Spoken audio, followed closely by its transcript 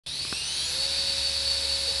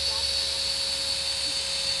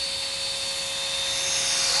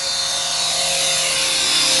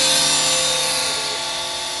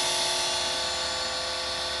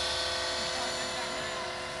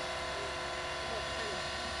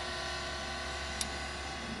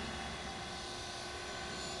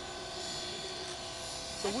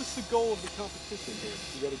So what's the goal of the competition here?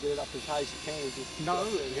 You got to get it up as high as you can. And just no,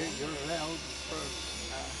 you're allowed for.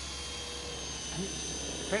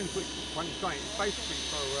 Depends which one you're trying. It's basically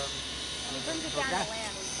for. He brings it down to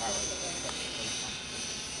land.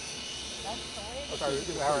 So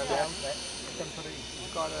you've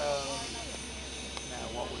got now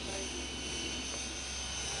what was it?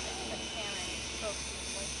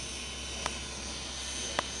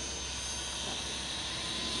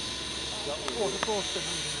 The course to 99.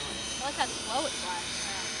 I like how slow it flies.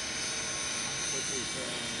 Which is,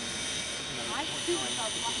 I think it's how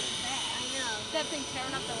fucking fast. I know. That thing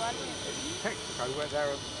tearing up the rudder. It's Mexico where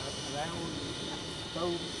they're allowed so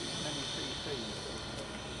many cc's of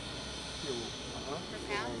fuel Per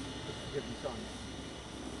pound? given time.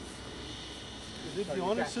 Is it the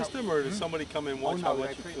honor system, or does somebody come and watch how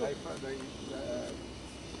much you fill? The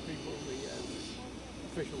people, the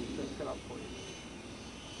officials that fill up for you.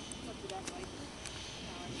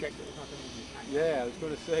 Check that there's nothing in your tank. Yeah, I was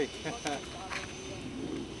going to say.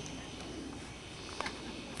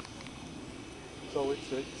 So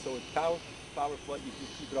it's power flight. You can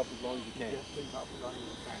keep it up as long as you can. Just keep up as long as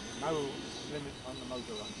you can. No limit on the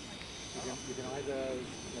motor run. You can either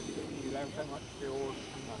you have so much fuel,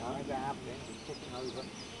 either have it ticking over,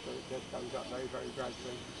 so it just goes up very, very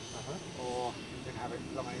gradually, or you can have it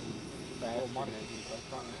flying or monitoring, so it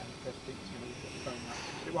just keeps going up.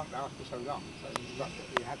 It won't last for so long, so you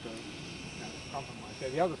have to compromise. So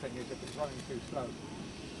the other thing is if it's running too slow,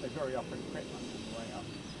 they vary up in equipment on the way up.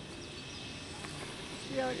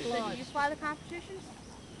 So do you fly the competitions?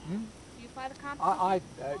 Hmm? Do you fly the competitions? I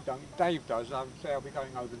don't. Dave does. I'll be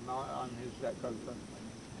going over on his Gopher.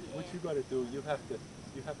 What you got to do, you have to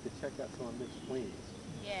check out some of Mick's wings.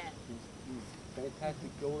 Yeah. He's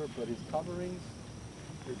fantastic builder, but his coverings,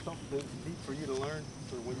 there's something that's neat for you to learn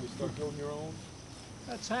for when you start building your own.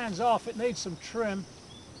 That's hands off. It needs some trim.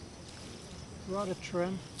 Rudder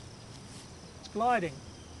trim. It's gliding.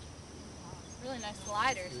 Really nice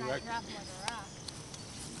glider. It's not dropping like a rock.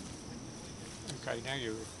 Okay, now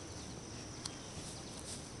you.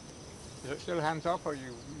 Is it still hands off, or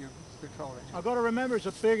you controlling it? I've got to remember it's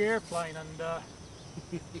a big airplane, and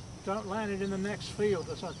don't land it in the next field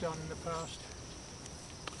as I've done in the past.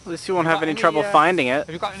 At least you won't have any trouble finding it. Have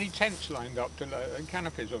you got any tents lined up to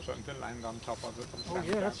canopies or something to land on top of it? Oh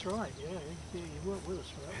yeah, that's right. Yeah, you weren't with us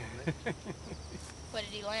for that one. What,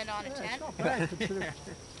 did he land on a tent? It's not bad considering.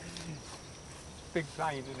 Big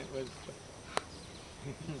plane, and it was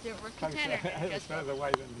The container. just further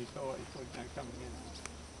away than he thought he was coming in.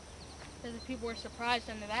 Because the people were surprised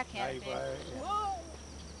under that canopy. Dave, yeah. Whoa!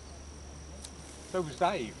 So was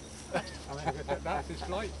Dave. I mean, that's his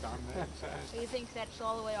flight down there. So he thinks that's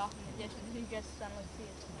all the way off in the distance. He just suddenly sees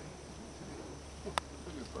it.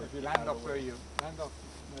 If you land off where you land off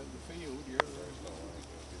the field, you're very low.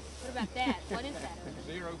 What about that? What is that?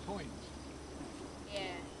 0 points. Yeah.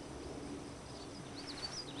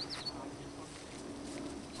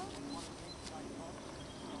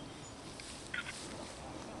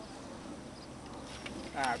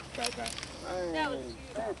 Ah, bad. That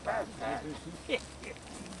was cute.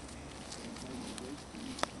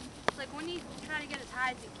 It's like when you try to get as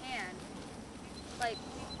high as you can, like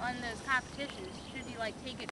on those competitions, should you like take it